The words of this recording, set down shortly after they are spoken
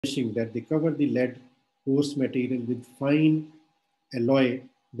that they cover the lead coarse material with fine alloy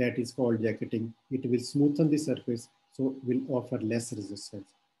that is called jacketing. It will smoothen the surface, so will offer less resistance.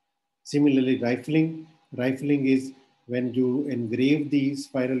 Similarly, rifling is when you engrave the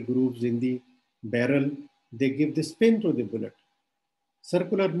spiral grooves in the barrel, they give the spin to the bullet.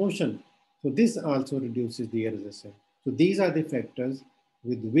 Circular motion, so this also reduces the air resistance. So these are the factors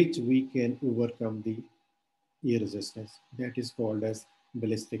with which we can overcome the air resistance. That is called as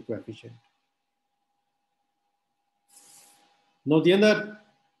ballistic coefficient. Now the other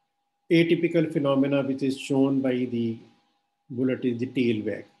atypical phenomena which is shown by the bullet is the tail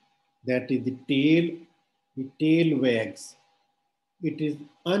wag. That is the tail wags. It is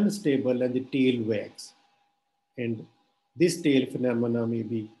unstable and the tail wags. And this tail phenomena may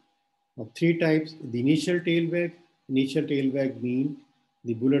be of three types. The initial tail wag. Initial tail wag means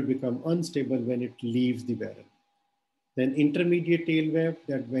the bullet becomes unstable when it leaves the barrel. Then intermediate tail wag,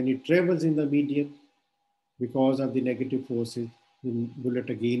 that when it travels in the medium, because of the negative forces, the bullet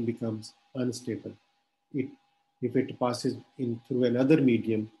again becomes unstable. If it passes in through another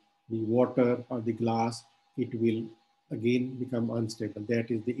medium, the water or the glass, it will again become unstable. That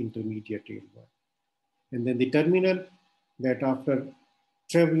is the intermediate tail wag. And then the terminal, that after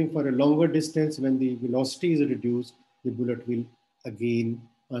traveling for a longer distance, when the velocity is reduced, the bullet will again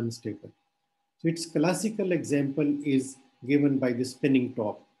unstable. So its classical example is given by the spinning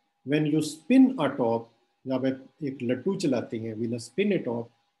top. When you spin a top, जब आप एक लट्टू चलाते हैं, when you spin a top,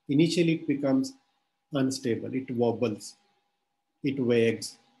 initially it becomes unstable, it wobbles, it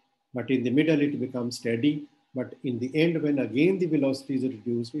wags, but in the middle it becomes steady, but in the end when again the velocity is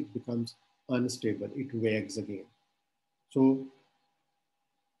reduced, it becomes unstable, it wags again. So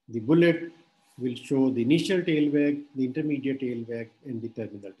the bullet will show the initial tail wag, the intermediate tail wag, and the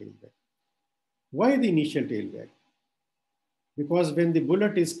terminal tail wag. Why the initial tail wag? Because when the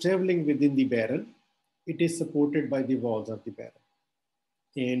bullet is traveling within the barrel, it is supported by the walls of the barrel.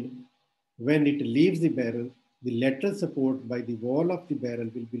 And when it leaves the barrel, the lateral support by the wall of the barrel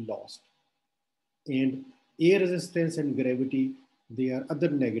will be lost. And air resistance and gravity, they are other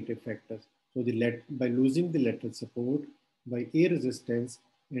negative factors. So by losing the lateral support, by air resistance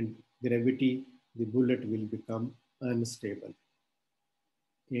and gravity, the bullet will become unstable.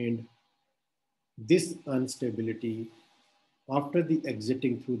 And this instability after the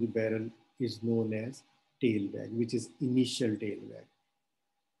exiting through the barrel is known as tail wag, which is initial tail wag.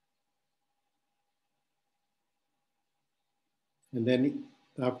 And then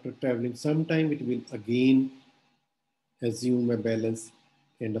after traveling some time, it will again assume a balance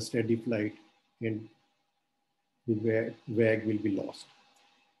and a steady flight, and the wag will be lost.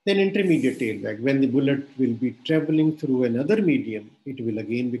 Then intermediate tail wag, when the bullet will be traveling through another medium, it will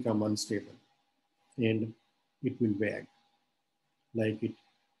again become unstable and it will wag. Like it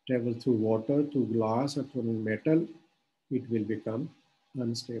travels through water, through glass, or through metal, it will become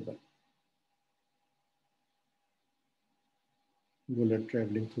unstable. Bullet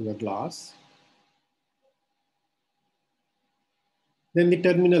traveling through a glass. Then the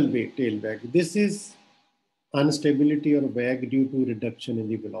terminal tail wag. This is instability or wag due to reduction in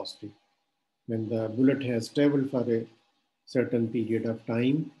the velocity. When the bullet has traveled for a certain period of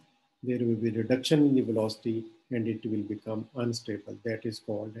time, there will be reduction in the velocity and it will become unstable. That is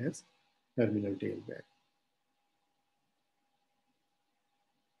called as terminal tail wag.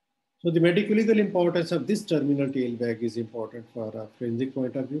 So the medical legal importance of this terminal tail wag is important for a forensic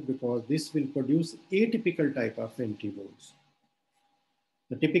point of view because this will produce atypical type of entry wounds.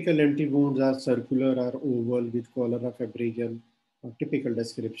 The typical entry wounds are circular or oval with collar of abrasion or typical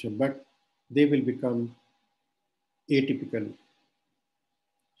description, but they will become atypical,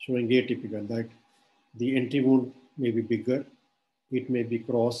 showing atypical that the entry wound may be bigger, it may be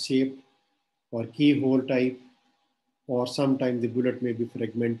cross-shaped or keyhole type, or sometimes the bullet may be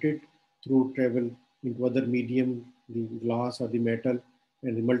fragmented through travel into other medium, the glass or the metal,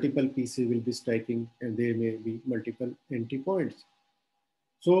 and the multiple pieces will be striking and there may be multiple entry points.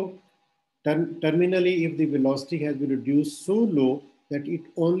 So terminally, if the velocity has been reduced so low that it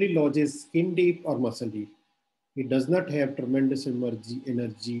only lodges skin deep or muscle deep, it does not have tremendous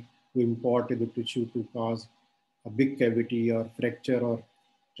energy to import the tissue to cause a big cavity or fracture or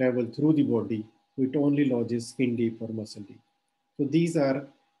travel through the body. So it only lodges skin deep or muscle deep. So these are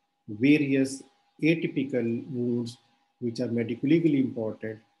various atypical wounds which are medically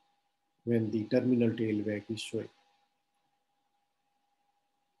important when the terminal tail wag is showing.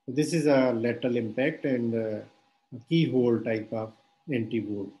 This is a lateral impact and a keyhole type of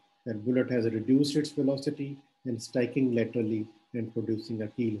anti-wound. That bullet has reduced its velocity and striking laterally and producing a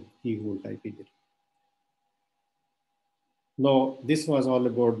keyhole type injury. Now, this was all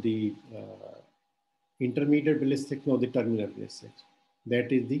about the intermediate ballistics, now the terminal ballistics.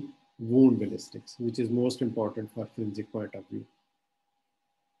 That is the wound ballistics, which is most important for forensic point of view.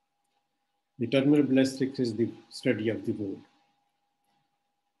 The terminal ballistics is the study of the wound.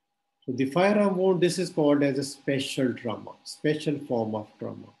 So the firearm wound, this is called as a special trauma, special form of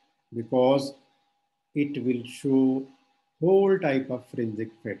trauma, because it will show whole type of forensic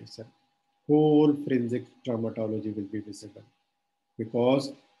medicine. Whole forensic traumatology will be visible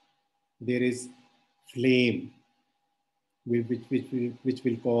because there is flame which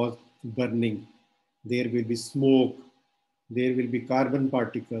will cause burning. There will be smoke. There will be carbon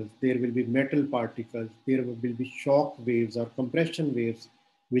particles. There will be metal particles. There will be shock waves or compression waves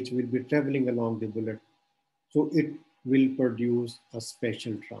which will be traveling along the bullet. So it will produce a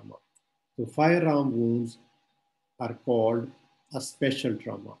special trauma. So firearm wounds are called a special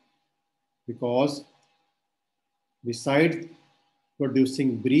trauma because besides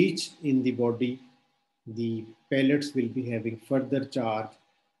producing breach in the body, the pellets will be having further charge,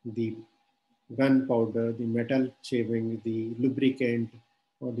 the gunpowder, the metal shaving, the lubricant,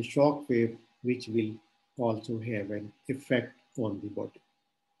 or the shock wave, which will also have an effect on the body.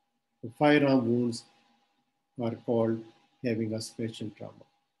 The firearm wounds are called having a special trauma.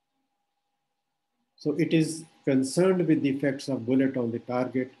 So it is concerned with the effects of bullet on the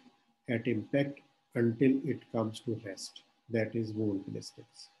target at impact until it comes to rest. That is wound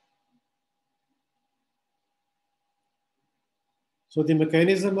ballistics. So the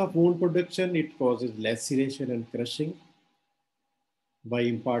mechanism of wound production, it causes laceration and crushing by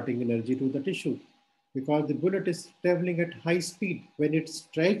imparting energy to the tissue because the bullet is traveling at high speed. When it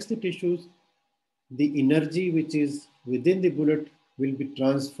strikes the tissues, the energy which is within the bullet will be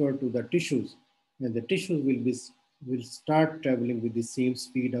transferred to the tissues and the tissues will start traveling with the same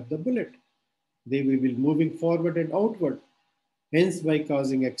speed of the bullet. They will be moving forward and outward, hence by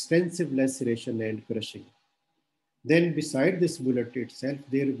causing extensive laceration and crushing. Then beside this bullet itself,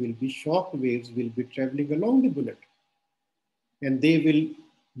 there will be shock waves will be traveling along the bullet and they will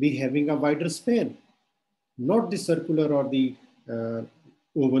be having a wider span, not the circular or the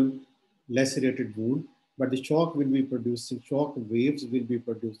oval lacerated wound, but the shock will be producing, shock waves will be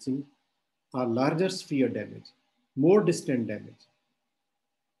producing a larger sphere damage, more distant damage.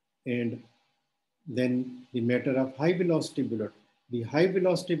 And then the matter of high velocity bullet, the high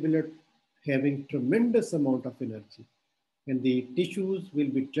velocity bullet having tremendous amount of energy and the tissues will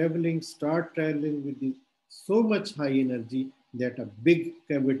be start traveling with so much high energy that a big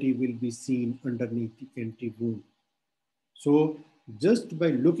cavity will be seen underneath the empty wound. So just by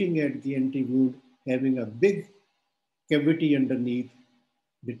looking at the empty wound, having a big cavity underneath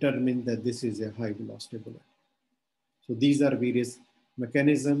determine that this is a high velocity bullet. So these are various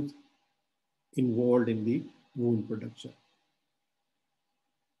mechanisms involved in the wound production.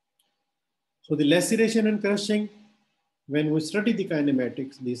 So the laceration and crushing, when we study the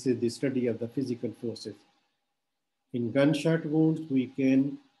kinematics, this is the study of the physical forces. In gunshot wounds, we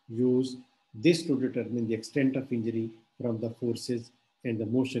can use this to determine the extent of injury from the forces and the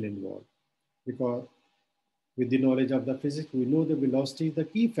motion involved. Because with the knowledge of the physics, we know the velocity is the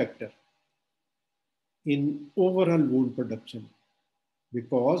key factor in overall wound production.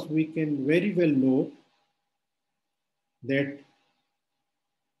 Because we can very well know that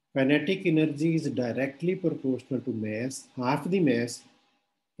kinetic energy is directly proportional to mass, half the mass,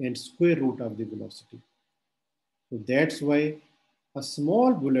 and square root of the velocity. So that's why a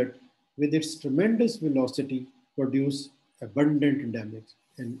small bullet with its tremendous velocity produces abundant damage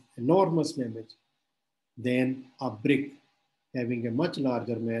and enormous damage than a brick having a much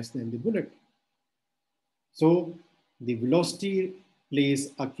larger mass than the bullet. So the velocity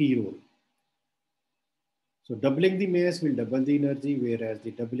plays a key role. So doubling the mass will double the energy, whereas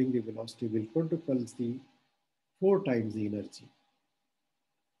the doubling the velocity will quadruple the 4 times the energy.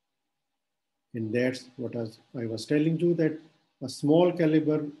 And that's what I was telling you, that a small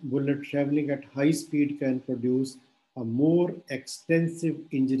caliber bullet traveling at high speed can produce a more extensive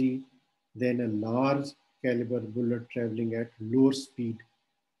injury than a large caliber bullet traveling at lower speed.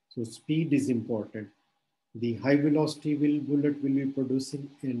 So speed is important. The high velocity bullet will be producing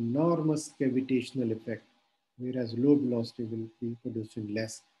enormous cavitational effect, whereas low velocity will be producing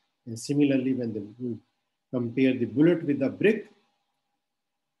less. And similarly, when we compare the bullet with the brick,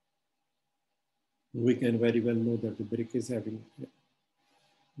 we can very well know that the brick is having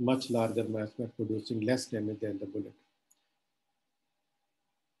much larger mass but producing less damage than the bullet.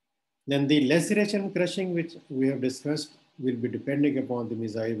 Then the laceration crushing, which we have discussed, will be depending upon the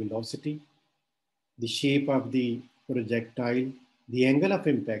missile velocity, the shape of the projectile, the angle of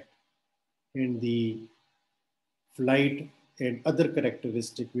impact, and the flight and other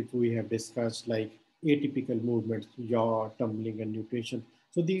characteristics which we have discussed, like atypical movements, yaw, tumbling, and nutation.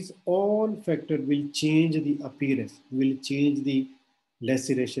 So these all factors will change the appearance, will change the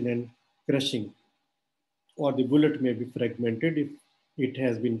laceration and crushing, or the bullet may be fragmented if it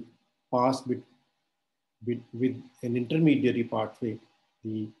has been passed with an intermediary pathway,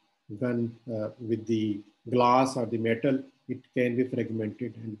 the gun with the glass or the metal, it can be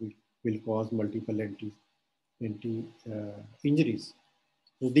fragmented and will cause multiple injuries.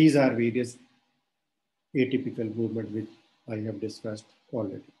 So these are various atypical movements which I have discussed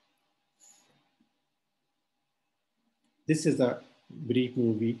already. This is a brief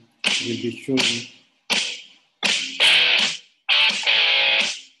movie. We'll be showing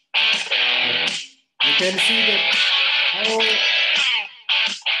you can see that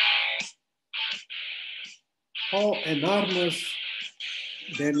how enormous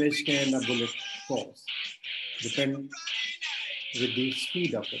damage can a bullet cause, depend with the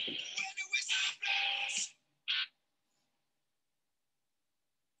speed of the bullet.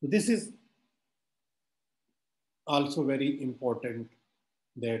 So this is also very important,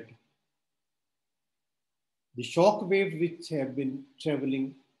 that the shock waves which have been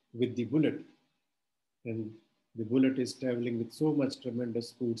traveling with the bullet, and the bullet is traveling with so much tremendous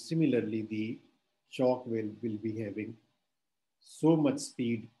speed. Similarly, the shock wave will be having so much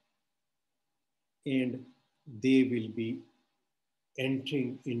speed, and they will be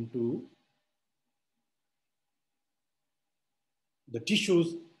entering into the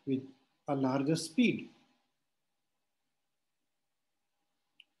tissues with a larger speed.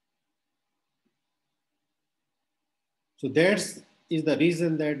 So that is the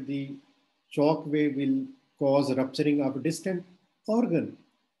reason that the shock wave will cause rupturing of a distant organ.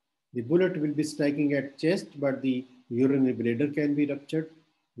 The bullet will be striking at chest, but the urinary bladder can be ruptured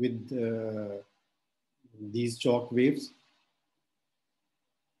with these shock waves.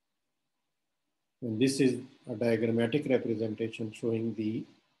 And this is a diagrammatic representation showing the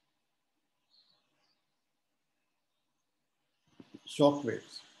shock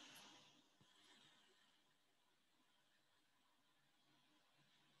waves.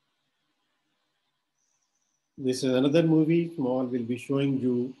 This is another movie. Small will be showing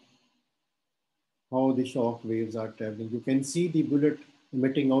you how the shock waves are traveling. You can see the bullet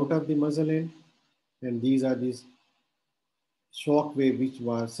emitting out of the muzzle end, and these are these shock wave which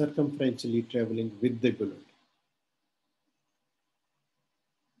was circumferentially traveling with the bullet.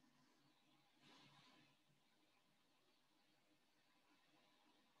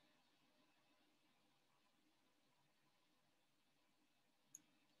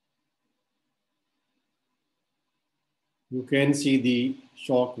 You can see the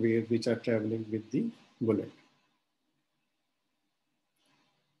shock waves which are traveling with the bullet.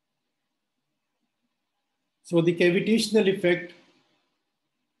 So the cavitational effect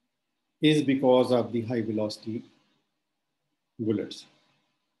is because of the high velocity bullets.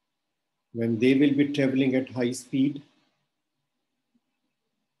 When they will be traveling at high speed,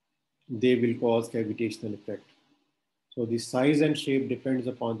 they will cause cavitational effect. So the size and shape depends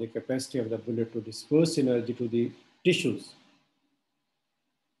upon the capacity of the bullet to disperse energy to the tissues.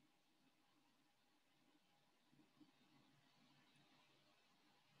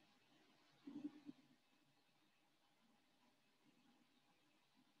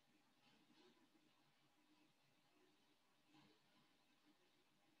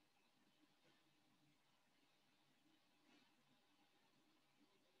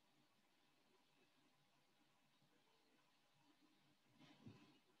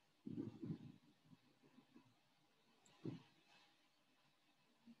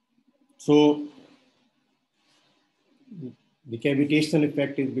 So the cavitational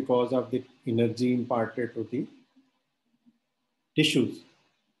effect is because of the energy imparted to the tissues,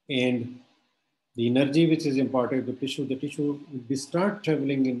 and the energy which is imparted to the tissue will start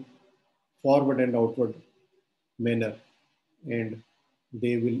traveling in forward and outward manner, and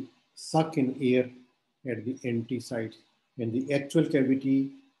they will suck in air at the empty sites, and the actual cavity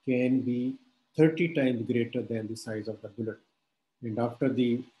can be 30 times greater than the size of the bullet. And after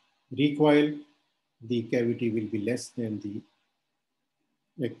the recoil, the cavity will be less than the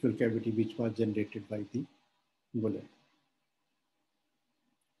actual cavity which was generated by the bullet.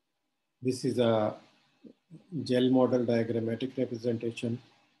 This is a gel model diagrammatic representation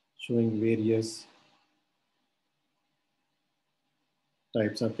showing various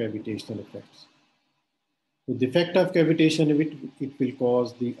types of cavitational effects. So the effect of cavitation, it will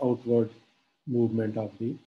cause the outward movement of the